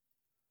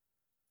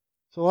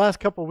So the last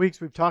couple of weeks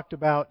we've talked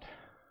about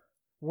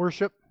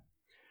worship.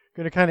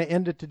 Going to kind of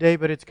end it today,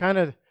 but it's kind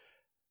of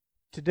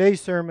today's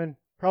sermon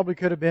probably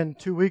could have been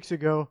 2 weeks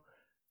ago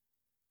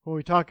when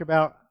we talked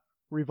about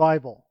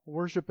revival,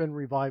 worship and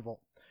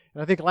revival.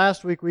 And I think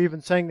last week we even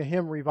sang the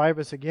hymn, Revive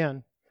Us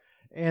Again.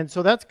 And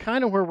so that's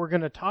kind of where we're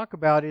going to talk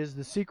about is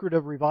the secret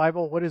of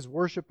revival. What is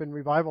worship and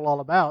revival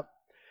all about?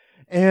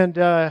 And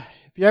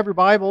if you have your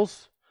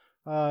Bibles,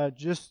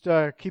 just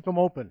keep them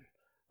open.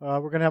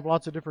 We're going to have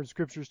lots of different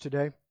scriptures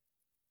today.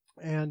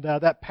 And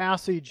that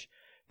passage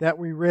that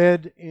we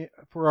read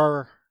for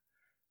our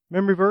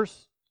memory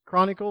verse,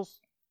 Chronicles,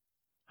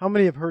 how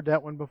many have heard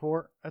that one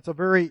before? That's a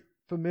very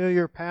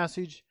familiar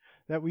passage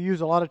that we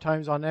use a lot of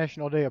times on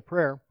National Day of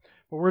Prayer.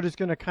 But we're just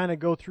going to kind of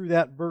go through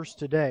that verse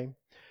today.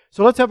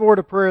 So let's have a word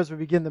of prayer as we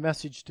begin the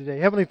message today.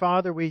 Heavenly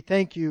Father, we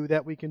thank you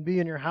that we can be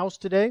in your house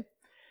today.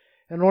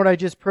 And Lord, I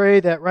just pray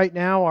that right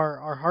now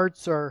our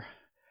hearts are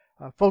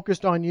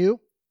focused on you.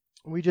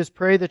 We just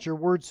pray that your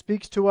word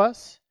speaks to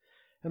us.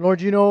 And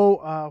Lord, you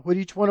know what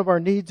each one of our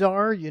needs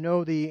are. You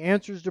know the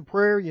answers to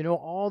prayer. You know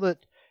all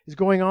that is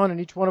going on in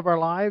each one of our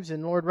lives.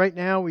 And Lord, right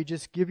now we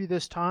just give you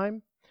this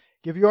time,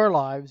 give you our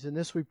lives. And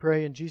this we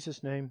pray in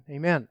Jesus' name.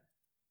 Amen.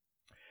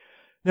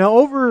 Now,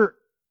 over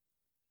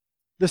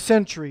the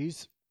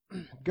centuries,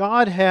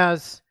 God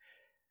has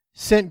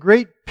sent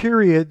great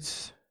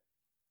periods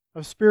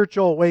of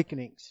spiritual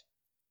awakenings.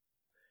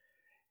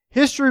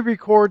 History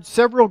records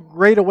several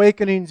great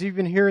awakenings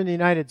even here in the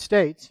United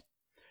States.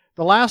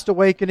 The last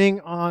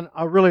awakening on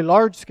a really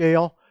large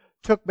scale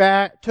took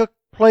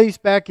place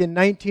back in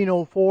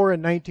 1904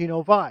 and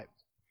 1905.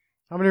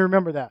 How many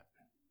remember that?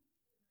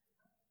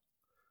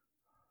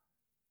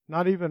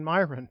 Not even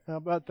Myron. How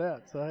about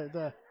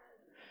that?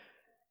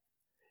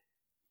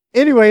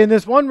 Anyway, in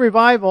this one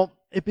revival,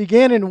 it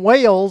began in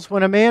Wales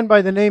when a man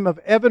by the name of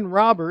Evan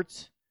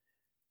Roberts,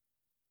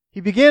 he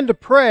began to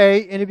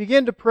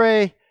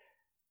pray,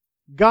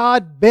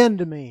 God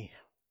bend me.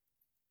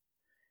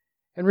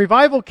 And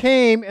revival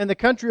came, and the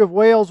country of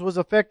Wales was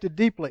affected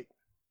deeply.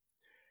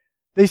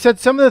 They said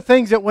some of the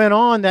things that went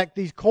on, that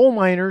these coal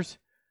miners,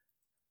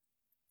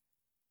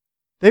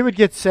 they would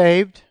get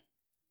saved.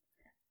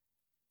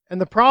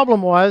 And the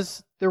problem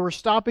was, there were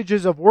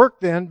stoppages of work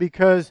then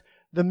because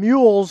the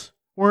mules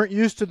weren't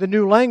used to the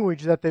new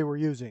language that they were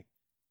using.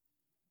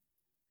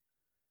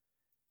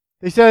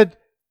 They said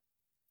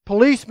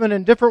policemen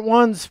and different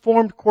ones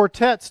formed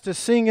quartets to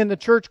sing in the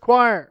church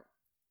choir.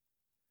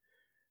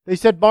 They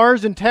said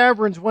bars and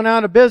taverns went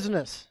out of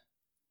business.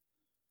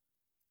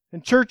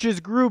 And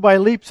churches grew by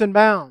leaps and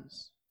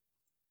bounds.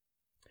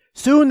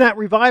 Soon that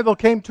revival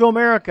came to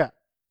America.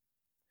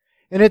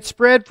 And it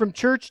spread from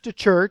church to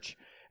church.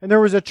 And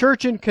there was a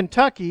church in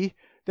Kentucky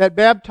that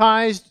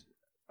baptized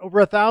over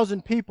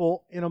 1,000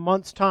 people in a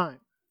month's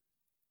time.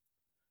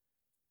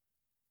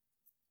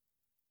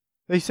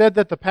 They said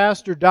that the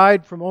pastor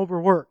died from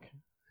overwork.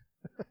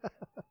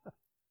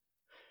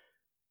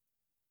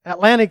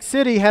 Atlantic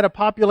City had a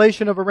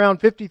population of around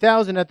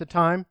 50,000 at the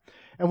time.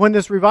 And when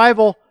this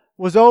revival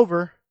was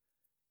over,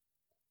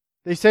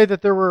 they say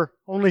that there were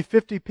only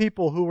 50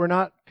 people who were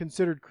not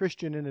considered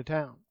Christian in the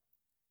town.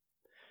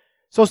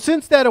 So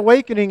since that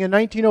awakening in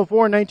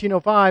 1904 and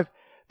 1905,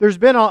 there's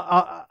been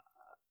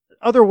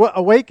other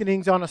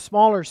awakenings on a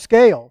smaller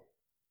scale.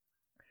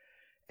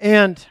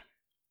 And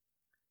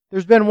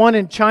there's been one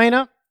in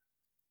China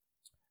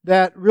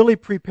that really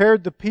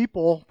prepared the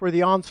people for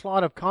the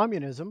onslaught of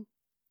communism.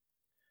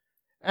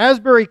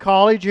 Asbury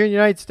College here in the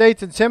United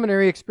States and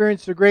seminary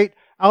experienced a great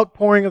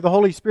outpouring of the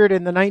Holy Spirit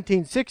in the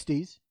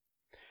 1960s.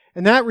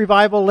 And that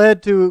revival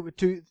led to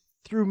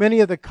through many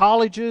of the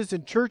colleges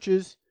and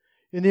churches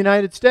in the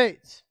United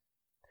States.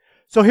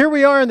 So here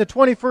we are in the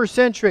 21st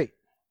century.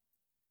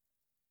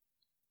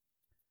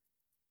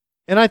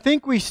 And I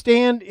think we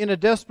stand in a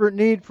desperate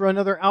need for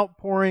another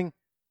outpouring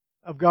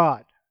of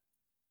God.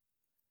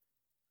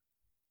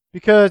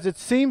 Because it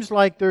seems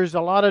like there's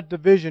a lot of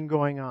division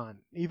going on,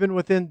 even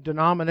within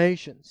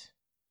denominations.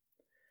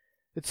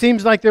 It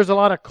seems like there's a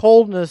lot of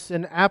coldness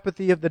and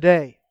apathy of the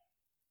day.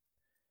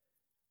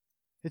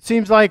 It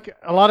seems like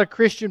a lot of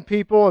Christian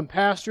people and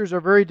pastors are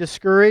very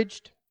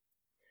discouraged.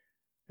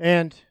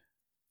 And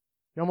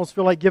you almost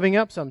feel like giving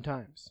up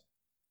sometimes.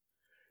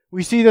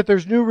 We see that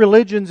there's new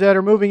religions that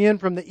are moving in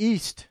from the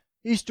East,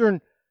 Eastern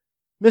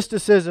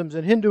mysticisms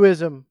and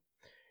Hinduism.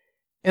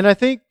 And I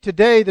think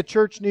today the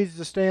church needs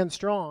to stand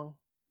strong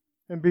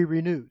and be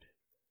renewed.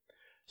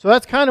 So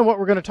that's kind of what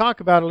we're going to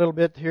talk about a little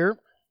bit here.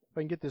 If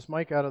I can get this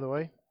mic out of the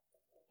way.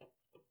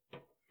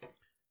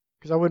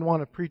 Because I wouldn't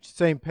want to preach the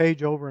same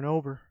page over and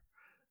over.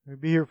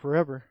 We'd be here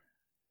forever.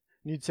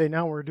 And you'd say,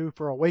 now we're due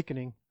for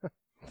awakening.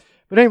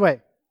 But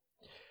anyway,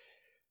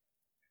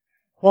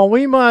 while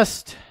we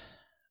must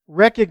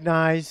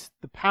recognize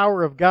the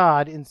power of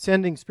God in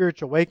sending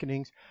spiritual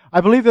awakenings, I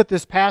believe that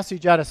this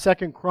passage out of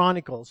 2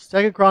 Chronicles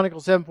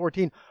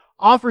 7:14,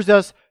 offers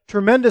us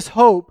tremendous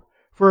hope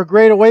for a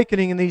great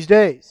awakening in these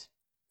days.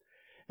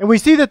 And we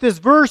see that this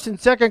verse in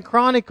 2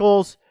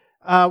 Chronicles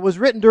was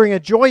written during a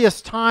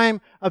joyous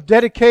time of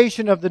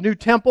dedication of the new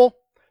temple.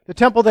 The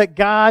temple that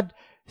God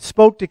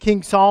spoke to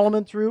King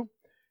Solomon through.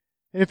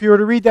 And if you were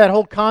to read that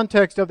whole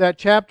context of that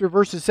chapter,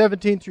 verses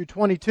 17 through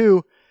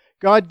 22,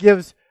 God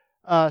gives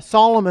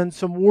Solomon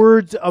some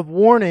words of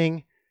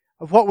warning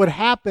of what would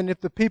happen if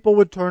the people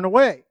would turn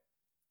away.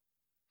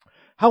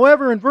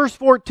 However, in verse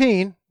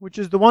 14, which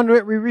is the one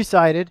that we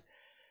recited,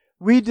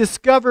 we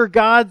discover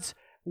God's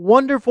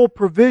wonderful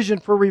provision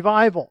for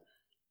revival.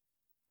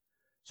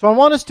 So I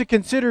want us to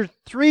consider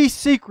 3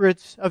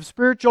 secrets of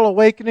spiritual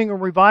awakening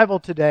and revival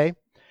today.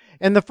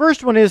 And the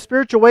first one is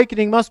spiritual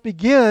awakening must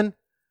begin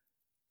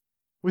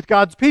with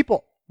God's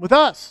people, with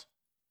us.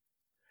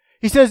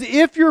 He says,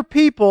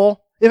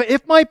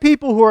 if my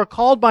people who are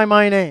called by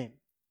my name,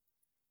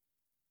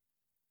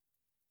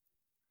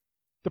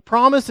 the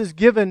promise is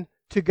given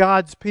to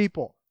God's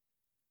people.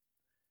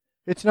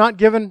 It's not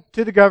given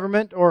to the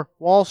government or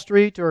Wall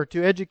Street or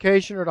to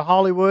education or to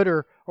Hollywood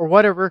or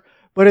whatever,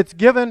 but it's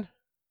given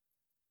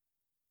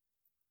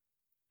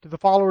to the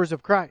followers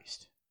of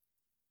Christ.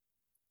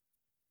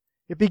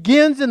 It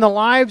begins in the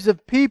lives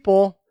of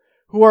people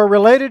who are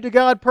related to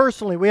God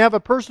personally. We have a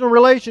personal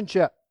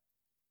relationship.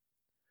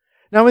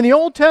 Now, in the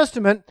Old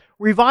Testament,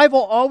 revival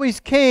always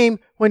came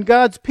when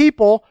God's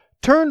people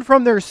turned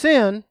from their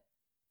sin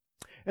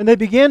and they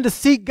began to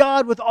seek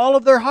God with all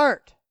of their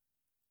heart.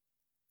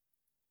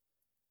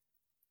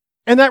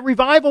 And that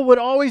revival would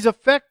always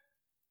affect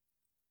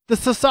the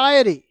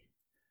society,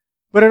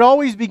 but it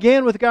always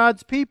began with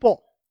God's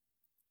people.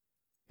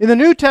 In the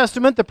New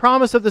Testament, the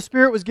promise of the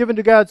Spirit was given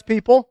to God's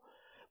people,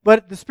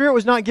 but the Spirit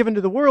was not given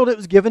to the world, it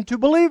was given to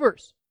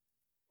believers.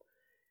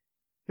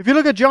 If you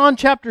look at John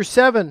chapter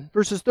 7,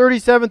 verses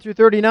 37 through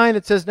 39,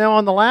 it says, Now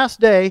on the last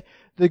day,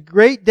 the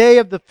great day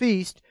of the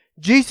feast,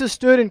 Jesus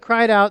stood and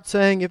cried out,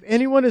 saying, If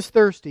anyone is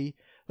thirsty,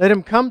 let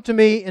him come to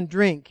me and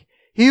drink.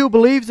 He who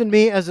believes in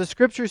me, as the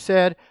Scripture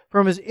said,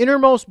 from his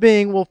innermost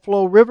being will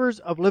flow rivers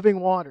of living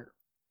water.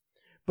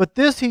 But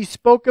this he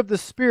spoke of the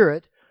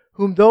Spirit,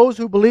 whom those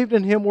who believed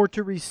in him were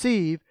to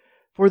receive,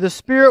 for the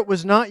Spirit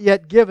was not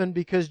yet given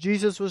because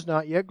Jesus was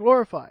not yet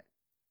glorified.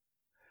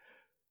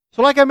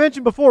 So like I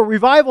mentioned before,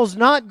 revival is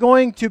not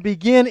going to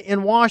begin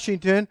in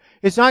Washington.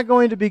 It's not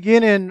going to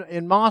begin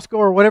in Moscow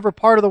or whatever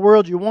part of the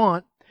world you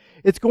want.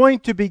 It's going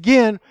to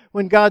begin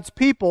when God's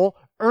people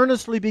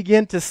earnestly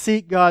begin to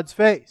seek God's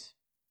face.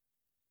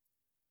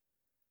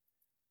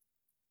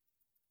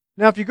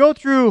 Now, if you go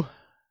through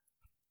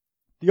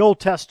the Old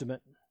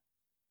Testament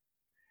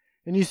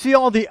and you see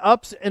all the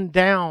ups and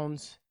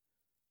downs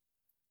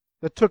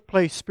that took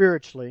place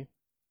spiritually,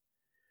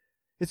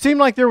 it seemed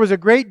like there was a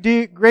great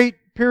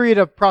period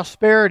of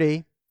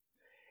prosperity,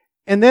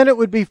 and then it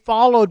would be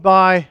followed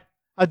by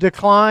a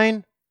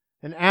decline,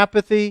 an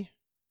apathy,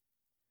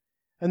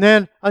 and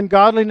then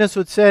ungodliness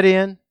would set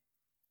in.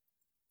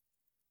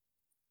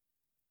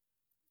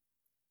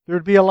 There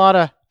would be a lot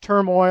of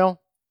turmoil.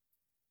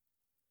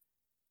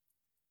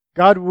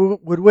 God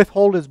would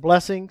withhold His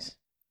blessings.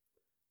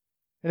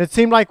 And it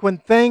seemed like when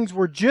things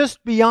were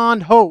just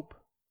beyond hope,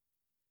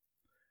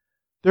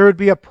 there would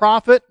be a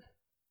prophet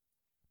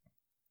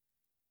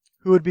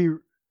who would be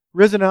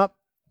risen up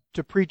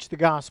to preach the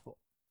gospel.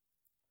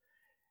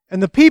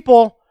 And the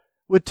people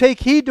would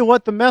take heed to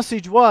what the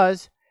message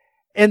was,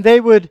 and they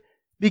would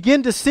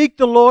begin to seek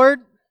the Lord.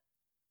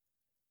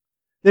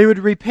 They would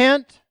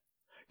repent.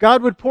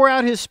 God would pour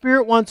out His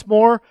Spirit once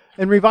more,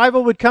 and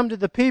revival would come to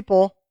the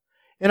people.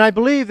 And I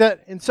believe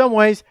that in some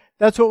ways,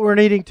 that's what we're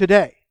needing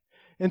today.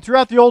 And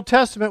throughout the Old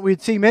Testament,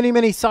 we'd see many,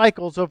 many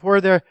cycles of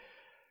where the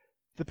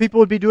people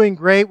would be doing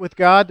great with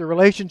God, the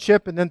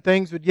relationship, and then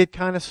things would get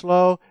kind of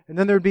slow, and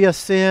then there'd be a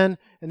sin,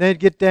 and they'd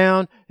get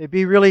down, they'd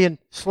be really in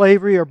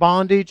slavery or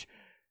bondage.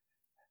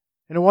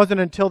 And it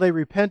wasn't until they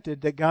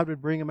repented that God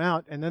would bring them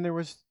out, and then there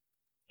was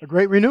a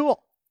great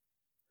renewal.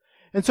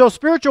 And so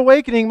spiritual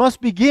awakening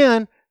must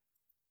begin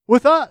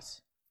with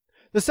us.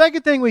 The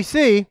second thing we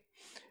see,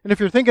 and if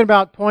you're thinking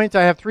about points,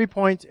 I have 3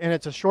 points, and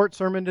it's a short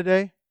sermon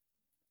today.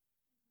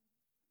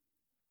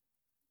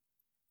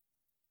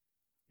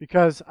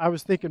 Because I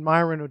was thinking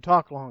Myron would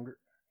talk longer.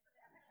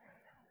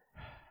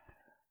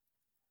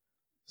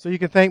 So you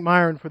can thank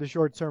Myron for the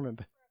short sermon.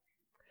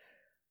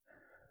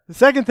 The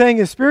second thing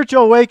is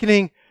spiritual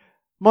awakening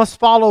must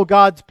follow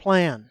God's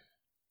plan.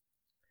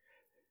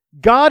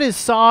 God is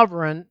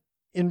sovereign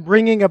in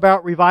bringing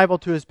about revival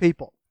to His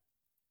people.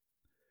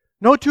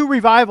 No two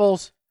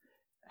revivals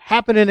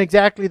happen in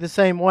exactly the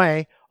same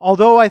way,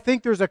 although I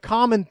think there's a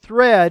common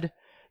thread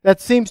that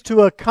seems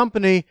to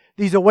accompany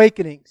these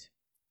awakenings.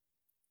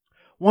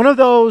 One of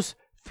those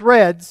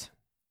threads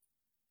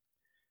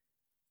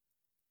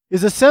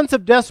is a sense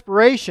of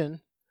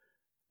desperation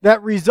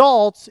that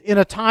results in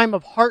a time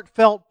of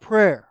heartfelt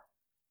prayer.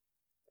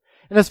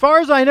 And as far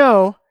as I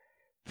know,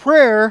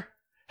 prayer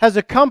has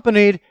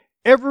accompanied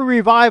every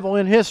revival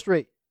in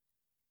history.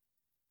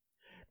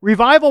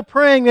 Revival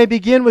praying may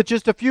begin with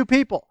just a few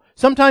people.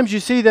 Sometimes you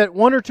see that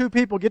 1 or 2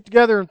 people get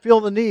together and feel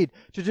the need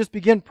to just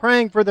begin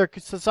praying for their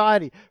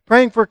society,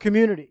 praying for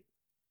community.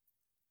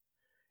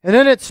 And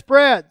then it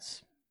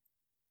spreads.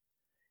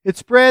 It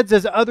spreads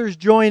as others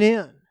join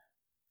in.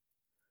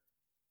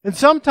 And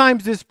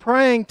sometimes this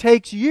praying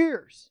takes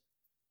years.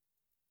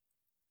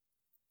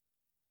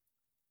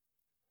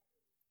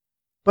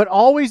 But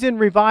always in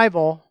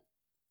revival,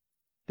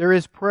 there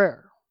is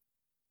prayer.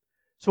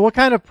 So what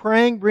kind of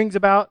praying brings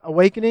about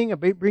awakening,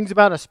 brings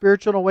about a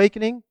spiritual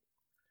awakening?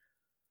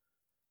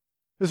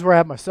 This is where I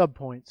have my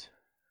subpoints.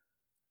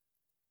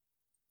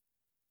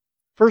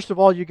 First of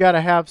all, you got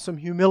to have some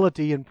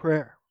humility in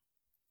prayer.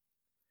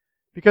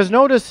 Because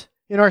notice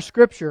in our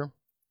scripture,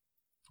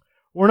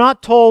 we're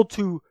not told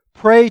to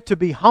pray to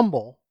be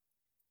humble.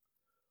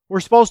 We're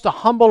supposed to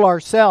humble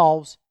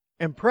ourselves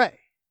and pray.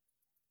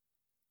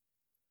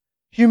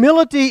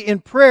 Humility in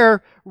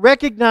prayer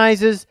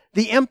recognizes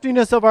the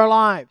emptiness of our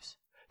lives.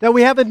 That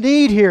we have a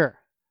need here.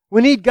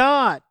 We need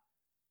God.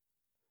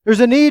 There's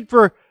a need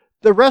for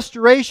the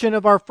restoration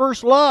of our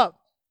first love.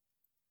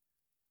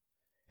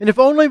 And if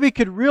only we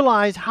could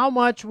realize how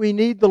much we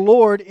need the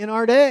Lord in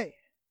our day.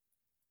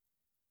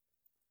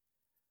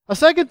 A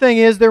second thing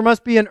is there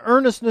must be an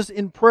earnestness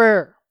in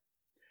prayer.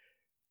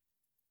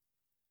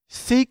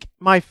 Seek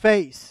my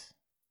face.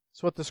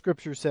 That's what the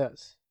Scripture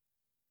says.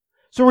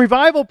 So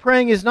revival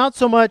praying is not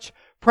so much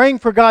praying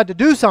for God to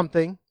do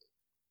something.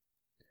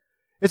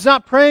 It's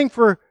not praying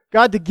for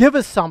God to give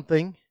us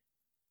something.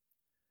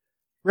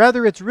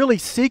 Rather, it's really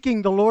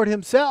seeking the Lord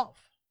Himself.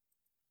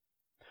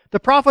 The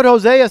prophet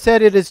Hosea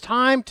said, "It is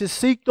time to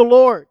seek the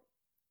Lord."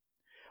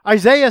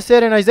 Isaiah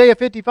said in Isaiah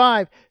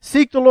 55,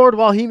 "Seek the Lord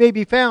while He may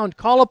be found.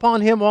 Call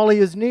upon Him while He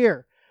is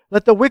near.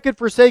 Let the wicked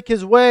forsake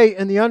his way,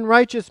 and the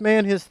unrighteous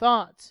man his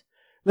thoughts.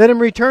 Let him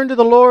return to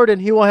the Lord,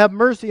 and He will have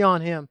mercy on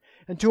him,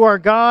 and to our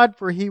God,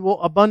 for He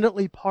will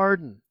abundantly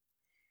pardon."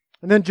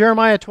 And then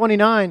Jeremiah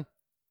 29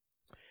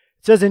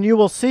 says, "And you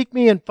will seek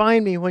me and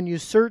find me when you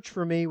search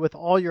for me with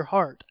all your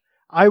heart.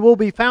 I will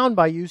be found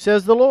by you,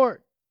 says the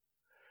Lord."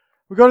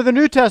 We go to the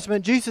New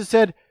Testament. Jesus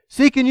said,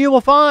 "Seek and you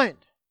will find."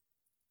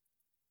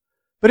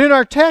 But in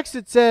our text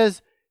it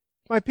says,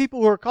 "My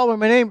people who are called by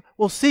my name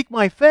will seek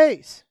my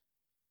face."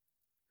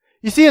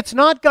 You see, it's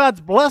not God's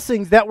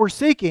blessings that we're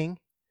seeking.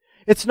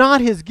 It's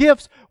not His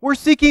gifts. We're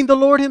seeking the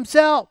Lord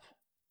Himself.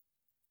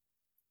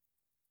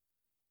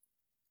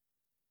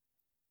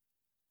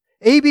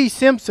 A.B.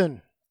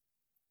 Simpson,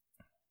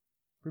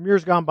 from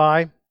years gone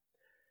by,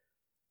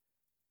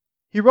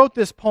 he wrote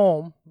this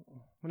poem,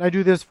 and I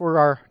do this for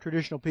our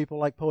traditional people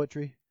like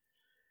poetry.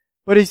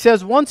 But he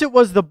says, "Once it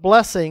was the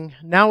blessing,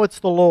 now it's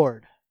the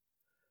Lord.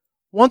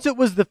 Once it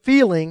was the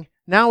feeling,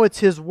 now it's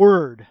His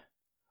word.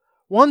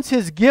 Once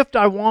His gift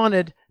I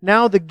wanted,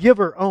 now the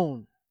giver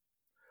own.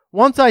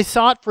 Once I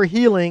sought for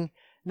healing,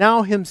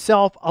 now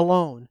Himself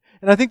alone."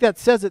 And I think that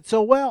says it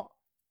so well.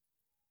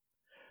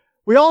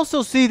 We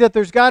also see that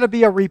there's got to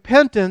be a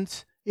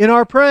repentance in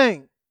our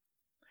praying.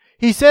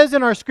 He says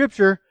in our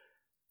scripture,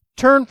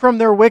 "Turn from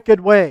their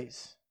wicked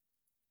ways."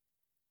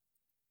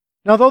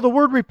 Now, though the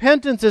word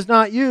repentance is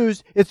not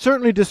used, it's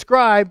certainly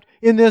described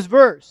in this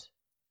verse.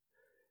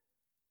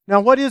 Now,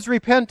 what is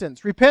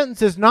repentance?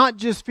 Repentance is not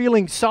just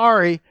feeling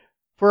sorry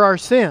for our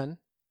sin,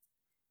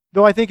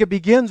 though I think it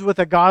begins with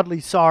a godly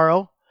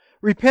sorrow.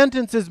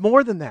 Repentance is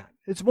more than that.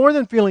 It's more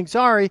than feeling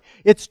sorry.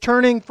 It's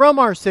turning from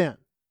our sin.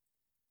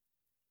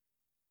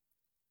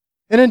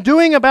 And in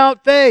doing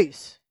about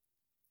face,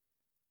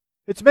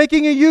 it's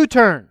making a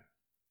U-turn.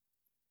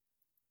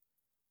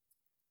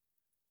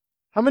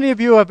 How many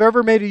of you have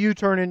ever made a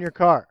U-turn in your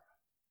car?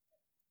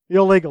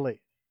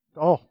 Illegally.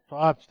 Oh,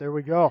 pops, there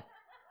we go.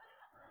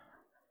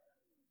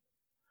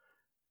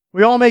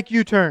 We all make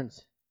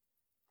U-turns.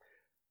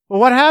 Well,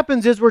 what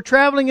happens is we're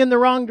traveling in the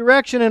wrong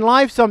direction in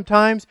life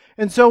sometimes,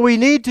 and so we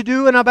need to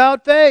do an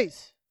about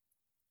face.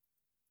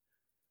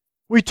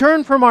 We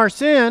turn from our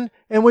sin,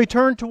 and we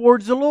turn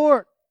towards the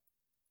Lord.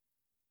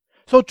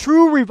 So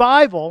true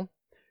revival,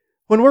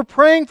 when we're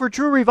praying for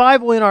true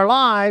revival in our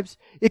lives,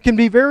 it can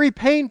be very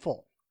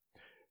painful.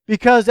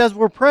 Because as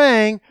we're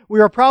praying, we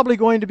are probably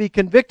going to be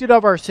convicted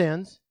of our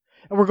sins,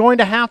 and we're going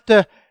to have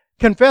to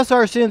confess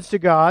our sins to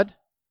God.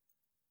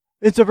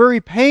 It's a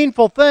very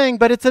painful thing,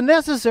 but it's a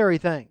necessary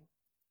thing.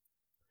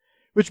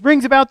 Which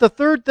brings about the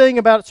third thing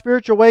about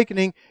spiritual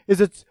awakening,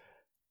 is it's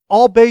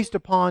all based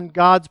upon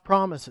God's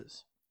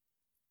promises.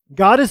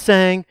 God is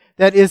saying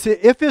that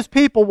if His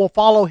people will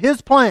follow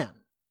His plan,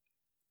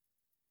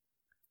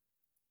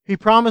 He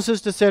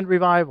promises to send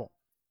revival.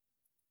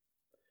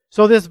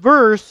 So this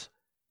verse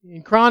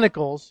in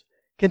Chronicles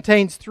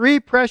contains three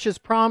precious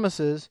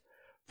promises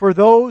for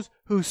those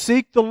who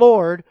seek the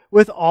Lord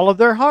with all of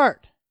their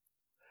heart.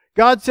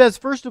 God says,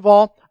 first of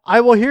all, "I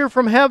will hear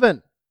from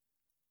heaven."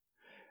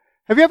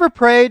 Have you ever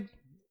prayed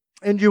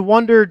and you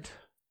wondered,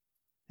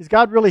 is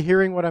God really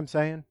hearing what I'm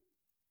saying?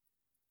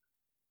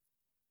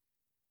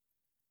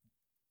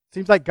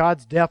 Seems like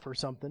God's deaf or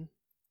something.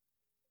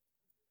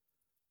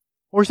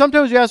 Or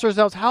sometimes we ask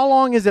ourselves, how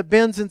long has it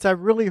been since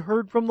I've really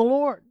heard from the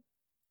Lord?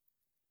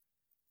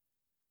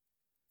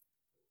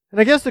 And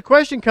I guess the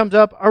question comes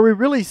up, are we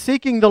really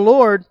seeking the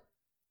Lord,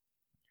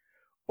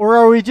 or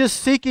are we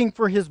just seeking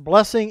for His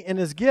blessing and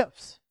His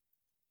gifts?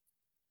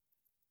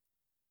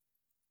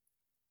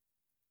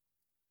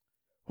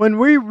 When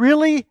we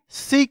really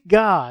seek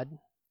God,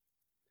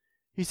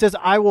 He says,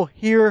 I will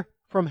hear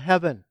from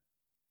heaven.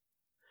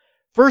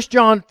 1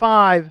 John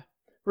 5,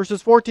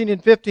 verses 14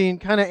 and 15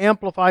 kind of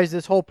amplifies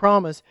this whole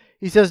promise.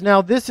 He says,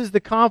 now this is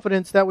the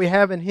confidence that we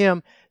have in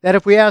Him, that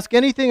if we ask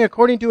anything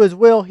according to His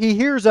will, He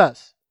hears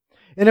us.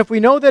 And if we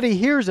know that He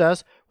hears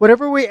us,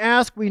 whatever we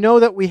ask, we know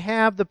that we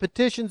have the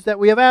petitions that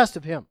we have asked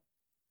of Him.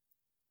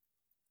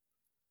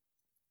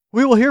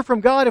 We will hear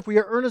from God if we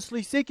are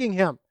earnestly seeking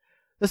Him.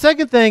 The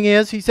second thing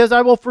is, He says,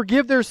 I will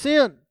forgive their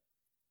sin.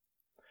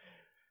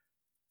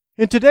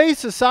 In today's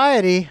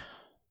society,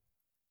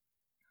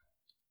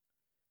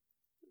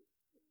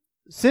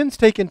 sin's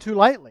taken too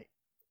lightly.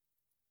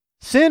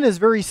 Sin is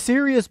very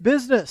serious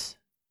business.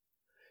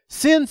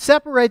 Sin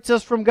separates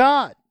us from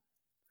God.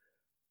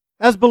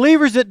 As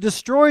believers, it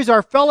destroys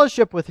our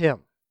fellowship with Him.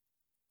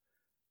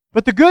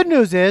 But the good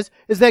news is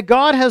that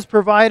God has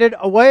provided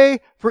a way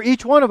for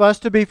each one of us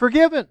to be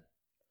forgiven.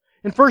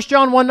 In 1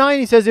 John 1:9,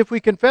 He says, if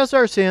we confess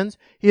our sins,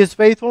 He is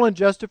faithful and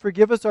just to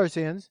forgive us our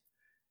sins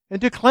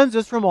and to cleanse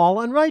us from all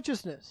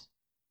unrighteousness.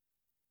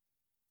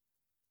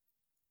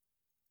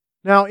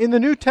 Now, in the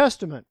New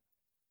Testament,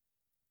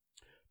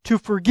 to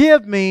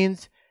forgive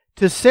means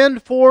to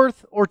send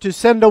forth or to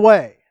send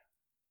away.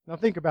 Now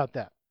think about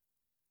that.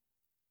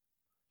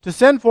 To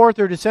send forth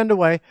or to send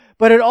away.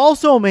 But it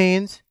also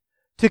means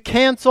to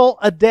cancel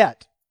a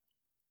debt.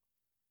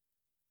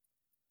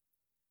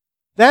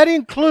 That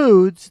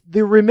includes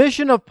the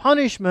remission of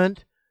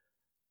punishment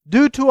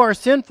due to our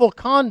sinful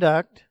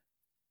conduct.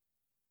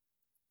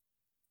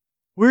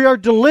 We are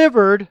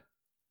delivered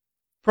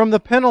from the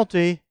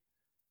penalty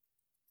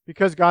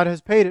because God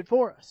has paid it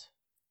for us.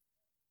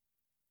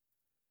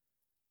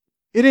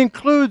 It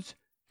includes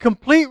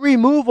complete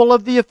removal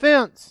of the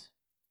offense.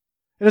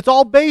 And it's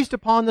all based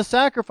upon the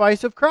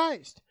sacrifice of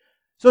Christ.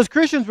 So as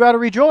Christians, we ought to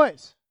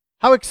rejoice.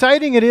 How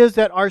exciting it is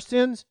that our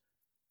sins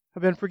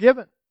have been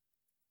forgiven.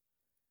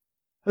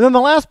 And then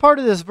the last part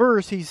of this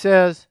verse, he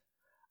says,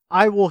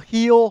 I will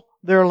heal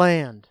their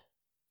land.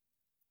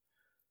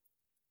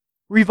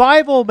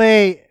 Revival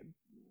may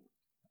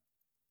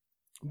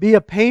be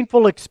a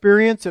painful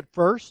experience at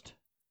first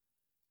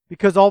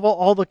because of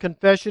all the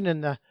confession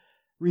and the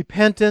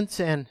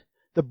repentance and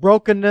the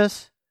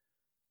brokenness.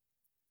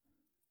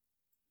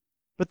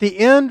 But the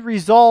end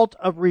result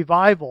of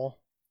revival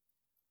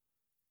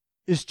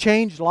is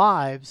changed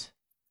lives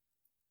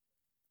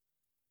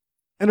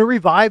and a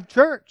revived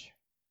church.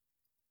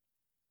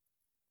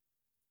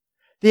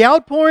 The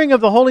outpouring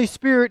of the Holy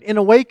Spirit in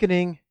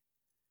awakening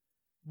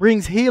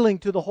brings healing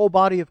to the whole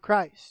body of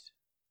Christ.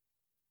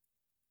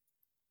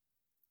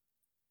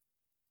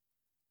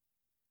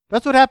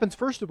 That's what happens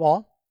first of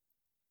all.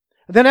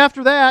 And then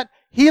after that,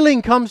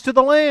 healing comes to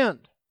the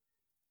land.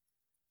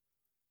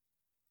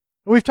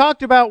 We've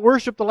talked about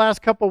worship the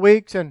last couple of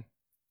weeks, and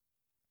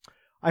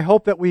I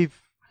hope that we've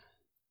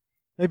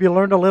maybe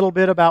learned a little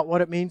bit about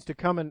what it means to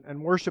come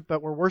and worship,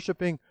 that we're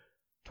worshiping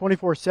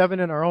 24/7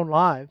 in our own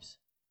lives.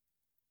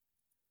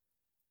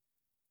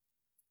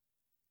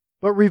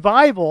 But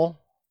revival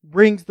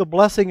brings the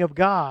blessing of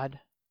God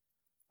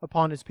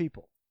upon His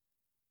people.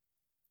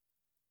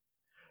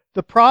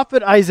 The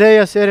prophet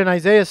Isaiah said in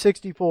Isaiah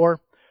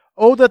 64,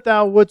 "Oh, that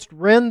thou wouldst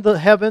rend the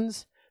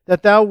heavens,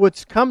 that thou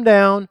wouldst come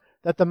down,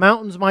 that the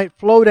mountains might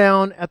flow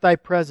down at thy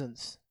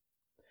presence."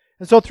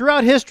 And so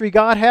throughout history,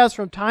 God has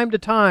from time to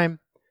time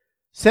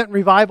sent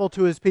revival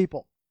to His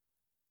people.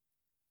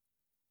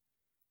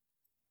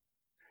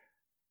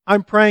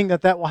 I'm praying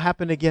that that will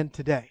happen again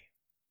today.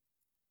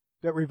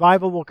 That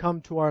revival will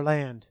come to our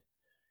land.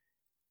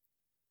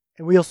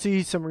 And we'll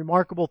see some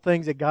remarkable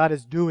things that God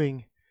is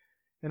doing.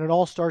 And it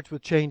all starts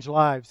with changed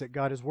lives that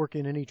God is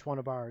working in each one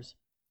of ours.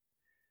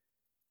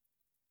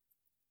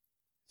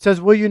 It says,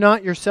 "Will you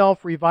not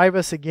yourself revive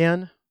us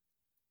again,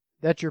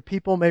 that your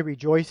people may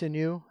rejoice in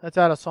you?" That's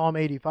out of Psalm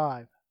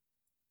 85.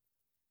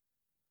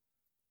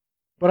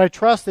 But I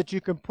trust that you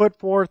can put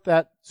forth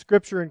that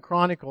scripture in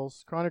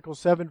Chronicles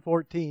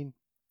 7:14.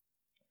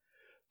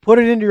 Put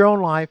it into your own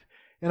life.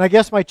 And I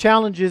guess my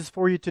challenge is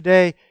for you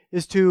today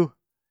is to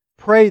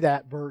pray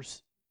that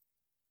verse.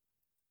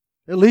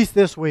 At least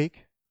this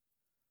week.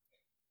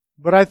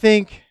 But I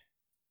think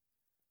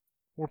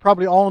we're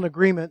probably all in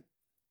agreement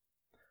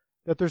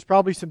that there's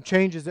probably some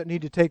changes that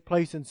need to take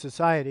place in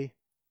society.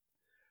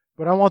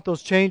 But I want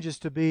those changes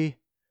to be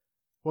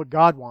what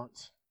God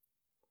wants.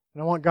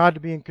 And I want God to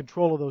be in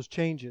control of those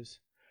changes.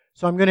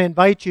 So I'm going to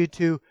invite you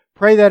to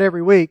pray that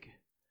every week.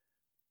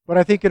 But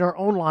I think in our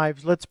own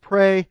lives, let's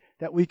pray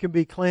that we can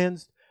be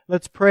cleansed.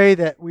 Let's pray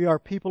that we are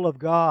people of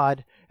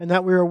God and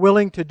that we are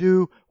willing to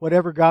do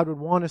whatever God would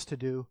want us to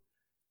do.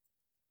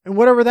 And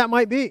whatever that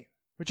might be,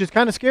 which is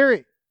kind of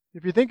scary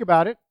if you think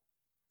about it.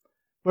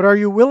 But are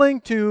you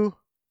willing to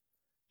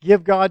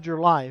give God your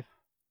life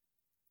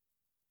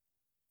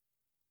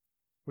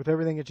with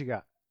everything that you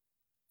got?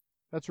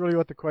 That's really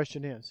what the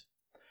question is.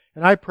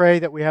 And I pray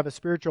that we have a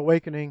spiritual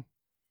awakening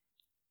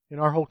in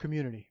our whole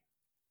community.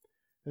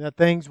 And that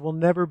things will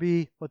never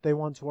be what they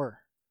once were.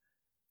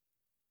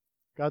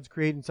 God's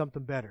creating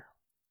something better.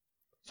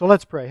 So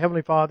let's pray.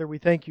 Heavenly Father, we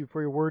thank you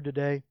for your word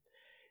today.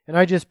 And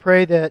I just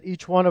pray that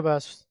each one of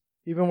us,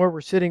 even where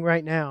we're sitting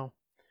right now,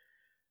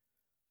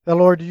 that,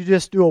 Lord, you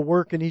just do a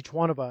work in each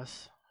one of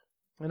us.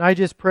 And I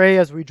just pray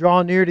as we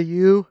draw near to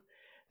you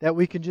that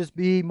we can just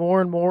be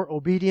more and more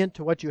obedient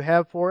to what you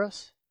have for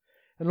us.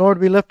 And Lord,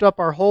 we lift up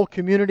our whole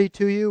community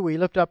to you. We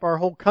lift up our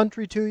whole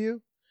country to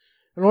you.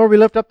 And Lord, we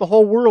lift up the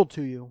whole world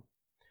to you.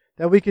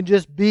 That we can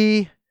just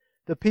be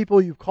the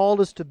people you've called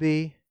us to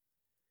be,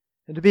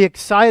 and to be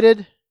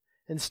excited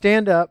and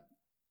stand up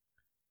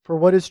for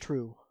what is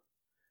true.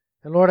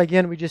 And Lord,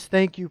 again, we just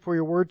thank you for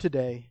your word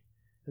today.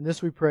 And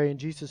this we pray in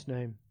Jesus'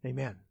 name.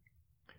 Amen.